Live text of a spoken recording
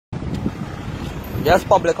Yes,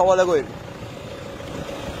 public, how are they going?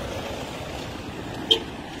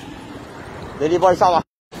 Lady boys have a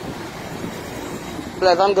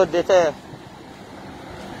pleasant good day to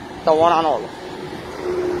one and all.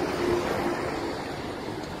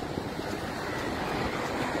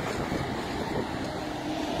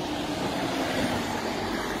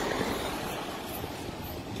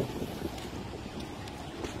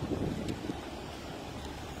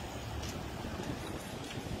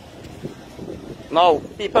 Now,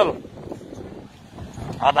 people,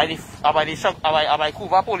 I'm by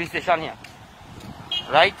Couva police station here,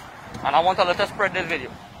 right? And I want to let us spread this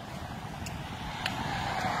video,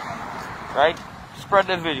 right? Spread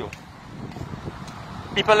this video.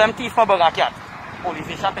 People them thief for Burger Cat. Police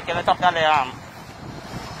station picking it up that they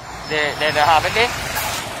have it there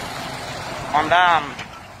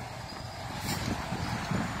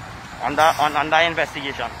on the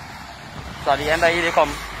investigation. So at the end of it they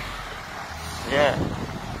come. Yeah.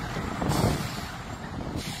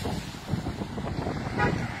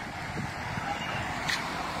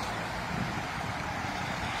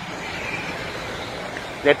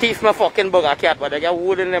 The thief my fucking Burger Cat, but they get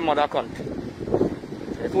wood in their mother cunt.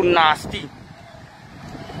 They're too nasty.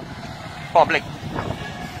 Public.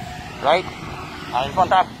 Right? I'm in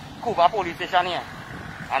front of Couva police station here.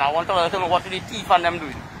 And I want to let them know what the thief and them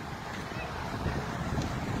doing.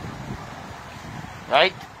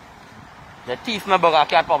 Right? The thief my Burger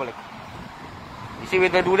Cat, public. You see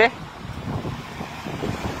what they do there?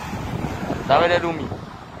 That's what they do me.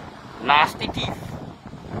 Nasty thief.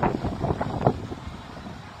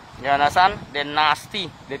 You understand? They're nasty.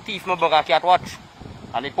 The thief my Burger Cat watch.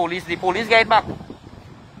 And the police get it back.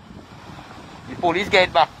 The police get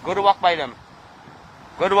it back. Go to work by them.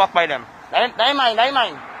 Go to work by them. They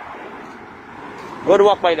mine. Go to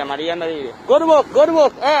work by them at the end of the day. Go to work. Go to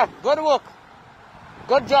work.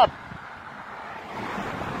 Good job.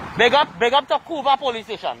 Big up to Couva police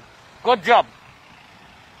station. Good job.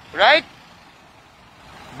 Right?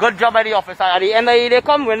 Good job by the officer. At the end of the day, they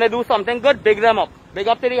come when they do something good, big them up. Big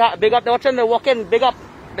up the watching they walk in, big up.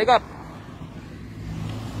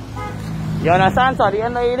 You understand? So at the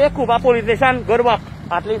end of the day, Couva police station, good work.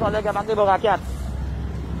 At least all they get back the Burger Cat.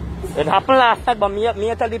 It happened last night, but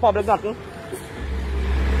me tell the public nothing.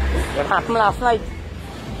 It happened last night.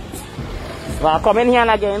 Well, I come in here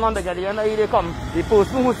and again on the end of the day come. The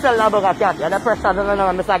person who sell the Burger Cat, the press sergeant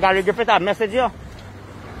and Mr. Gary Griffith, I message you.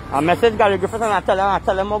 I message Gary Griffith and I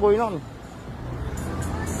tell him what's going on.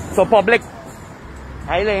 So public,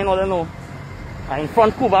 I let you know. I'm in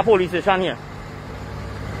front Couva police station here.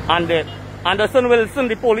 And Anderson Wilson,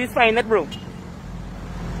 the police find it, bro.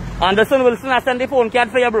 Anderson Wilson, I send the phone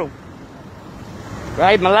card for you, bro.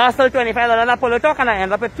 Right, my last till $25 I pull it talk and I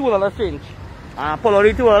end up with $2 change. And I pull out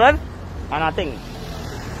the $2 and I think.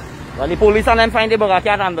 Well, the police and them find the Burger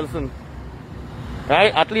Cat Anderson.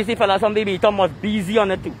 Right, at least the fellas from the beat must be busy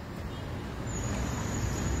on it too.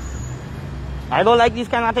 I don't like this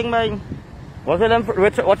kind of thing, man. What are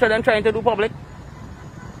them trying to do, public?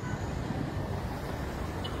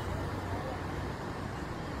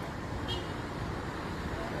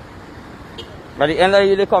 By the end of the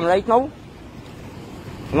day, they come right now.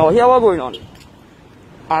 Now, here what's going on.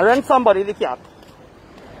 I rent somebody the cat.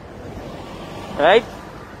 Right?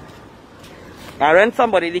 I rent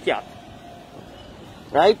somebody the cat.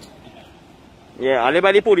 Right? Yeah, I live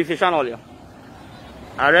by the police station all here.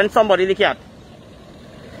 I rent somebody the cat.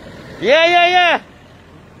 Yeah.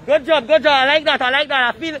 Good job. I like that.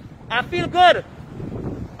 I feel good.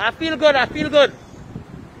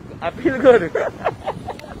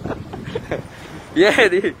 Yeah,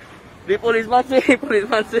 the policeman say,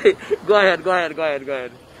 go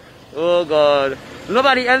ahead. Oh God.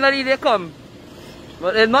 Nobody else they come.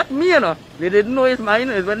 But it's not me, you know. They didn't know it's mine.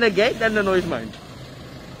 It's when they get, then they know it's mine.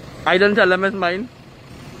 I didn't tell them it's mine.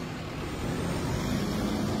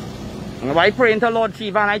 Why praying to Lord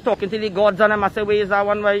Shiva and I talking to the gods and them, I say, where is that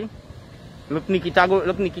one way? Look Nikita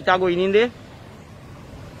going in there.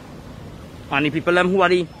 And the people them who are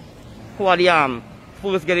the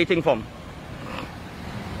first get the thing from.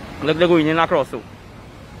 Look, they're going in across too.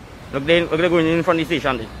 Look, they're going in front of the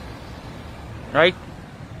station there. Right?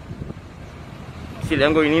 See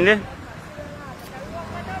them going in there?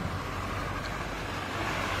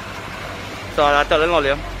 So I tell them all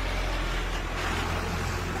here.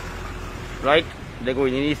 Right? They're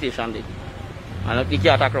going in the station there. And look, the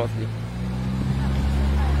cat across there.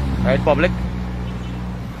 Right, public?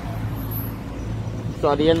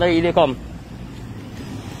 So at the end of the day, they come.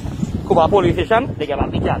 Couva police station, they get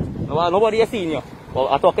back the cat. Nobody has seen you. Well,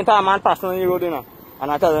 I'm talking to a man passing on the road, you know,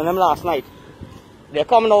 and I told them last night. They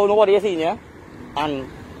come now, nobody has seen you. And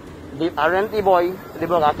I rent the boy, the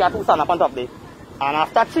burger cat who stand up on top there. And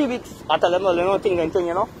after 3 weeks, I tell them, well, you know, thing,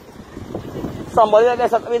 you know. Somebody like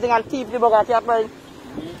this, everything and thief the burger cat, right?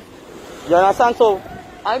 You understand? So,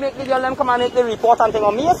 I make the girl them come and make the report and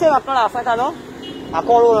thing. Me, I say nothing last night, I know. I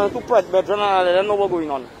call them to press bedroom and I let them know what's going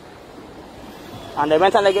on. And they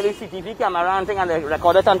went and they get the CCTV camera and thing and they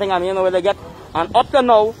recorded something and you know where they get. And up to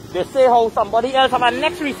now, they say how somebody else have a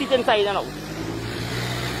next receipt inside, you know.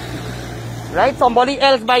 Right? Somebody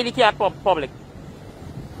else buy the cat public.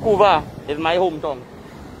 Couva is my hometown.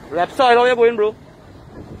 Repsoil, how you going, bro?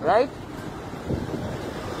 Right?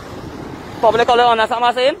 Public all understand what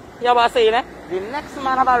I'm saying? You what I'm saying, eh? The next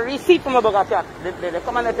man have a receipt from a burger cat. They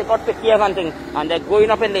come and they take out pictures and things. And they're going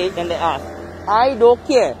up in the ass. I don't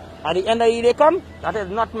care. At the end of the day they come, that is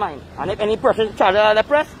not mine. And if any person charges at the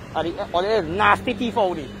press, all it is nasty thief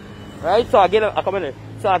out there. Right? So again, I come in there.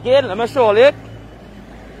 So again, let me show you.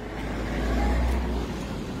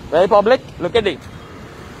 Very public, look at it.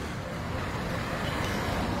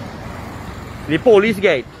 The police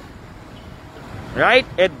gate. Right?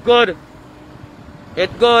 It's good.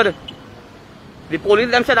 It's good. The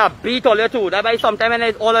police them said I beat all you too. That's why sometimes when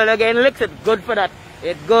it's all again licks, it's good for that.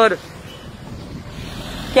 It's good.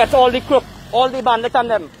 Catch all the crook, all the bandits and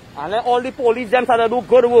them. And let all the police them start to do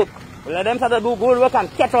good work. Let them start to do good work and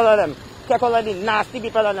catch all of them. Catch all of the nasty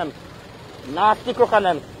people on them. Nasty crook on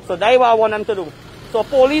them. So that's what I want them to do. So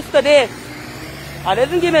police today, I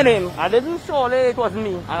didn't give a name. I didn't show it was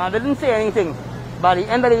me. And I didn't say anything. But at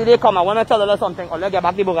the end of the day they come, I want to tell them something. Or let's get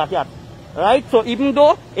back the burger cat. Right? So even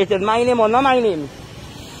though it is my name or not my name,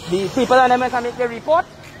 the people on them can make the report.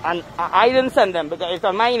 And I didn't send them because it's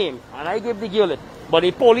on my name. And I gave the girl it. But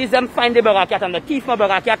the police them find the burger cat and the thief my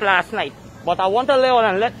burger cat last night. But I want to lay on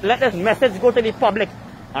and let this message go to the public.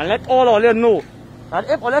 And let all of you know that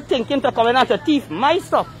if all you're thinking to come in and to thief my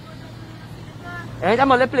stuff, anytime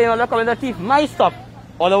all you're playing all you're coming to thief my stuff,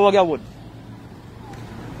 all over your wood.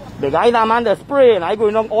 The guy that man the spray and I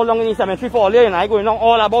going on all along in the cemetery for all year and I going on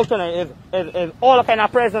all about it is all kind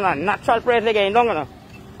of present and natural present going down, you know.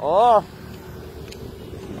 Oh.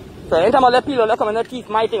 So anytime all the people that come in the thief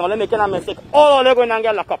my thing, all they making a mistake, all they going and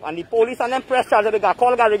get locked up. And the police and them press charges, they got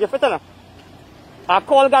call Gary Griffith, you know. I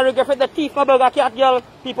call Gary Griffith the thief my burger cat girl,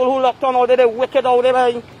 people who locked on all day, they wicked out there,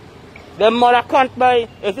 by. Them mother cunt, by.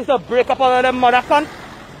 Is this a break up of them mother cunt?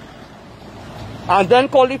 And then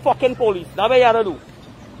call the fucking police. That's what you have to do.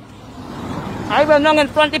 I went down in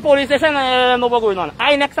front of the police station and I know what's going on.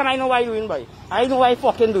 Next time I know what I'm doing, by. I know what I'm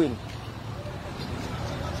fucking doing.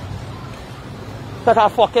 Such a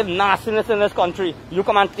fucking nastiness in this country. You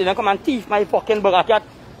come and thief my fucking burger cat.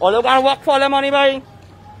 All you gonna work for the money, boy.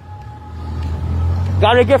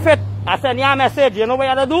 Gary Griffith, I send you a message. You know what you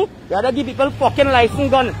have to do? You have to give people fucking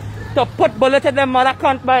license gun to put bullets in them mother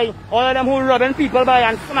cunt, boy. All of them who robbing people, boy,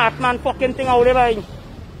 and smart man fucking thing out there, boy.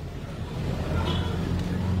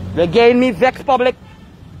 They getting me vexed, public.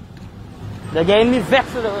 They getting me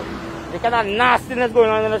vexed. The kind of nastiness going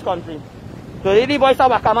on in this country. So the boys are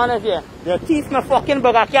Wakaman is here. They thief my fucking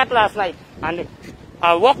burger cat last night. And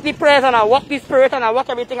I walk the prayers and I walk the spirit and I walk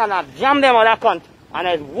everything and I jam them on that cunt. And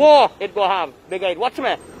it's war it go have. Big guy, watch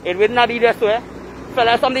me. It will not be this way.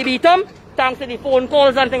 Fellas, somebody beat him. Thanks to the phone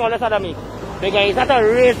calls and thing all this other me. Big guy, it's not to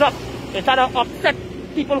raise up. It's not to upset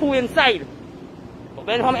people who inside.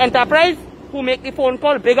 When from enterprise, who make the phone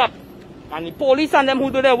call, big up. And the police and them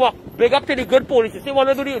who do their work, big up to the good police. You see what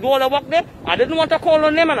they do all the work there? I didn't want to call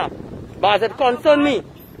on them enough. But as it concerned me,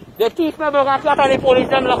 the thief my burger cat and the police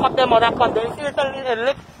them lock up them mother cunt. They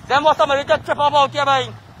seriously them was somebody to trip off out here,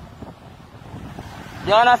 boy.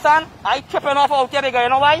 You understand? I tripping off out here because you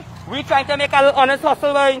know why? We trying to make a little honest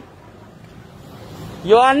hustle, boy.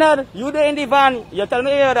 You are not, you there in the van, you tell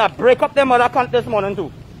me you that break up them mother cunt this morning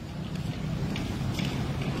too.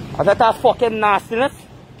 I said that's fucking nastiness.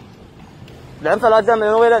 Them fellas them, you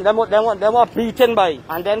know, them were beaten by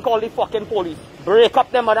and then call the fucking police. Break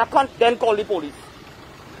up them mother cunt, then call the police.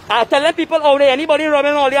 I tell them people out there, anybody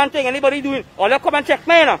robbing all the thing, anybody doing, all them come and check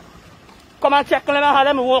me, you know. Come and check them and have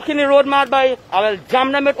them walking the road mad, by. I will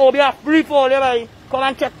jam them with OBR free for all you, by. Come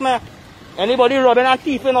and check me. Anybody robbing and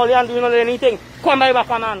thieving all and doing all anything, come by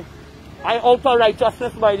Wakaman. I out for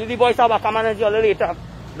righteousness, by. The boys of Wakaman is your later.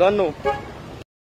 Don't know.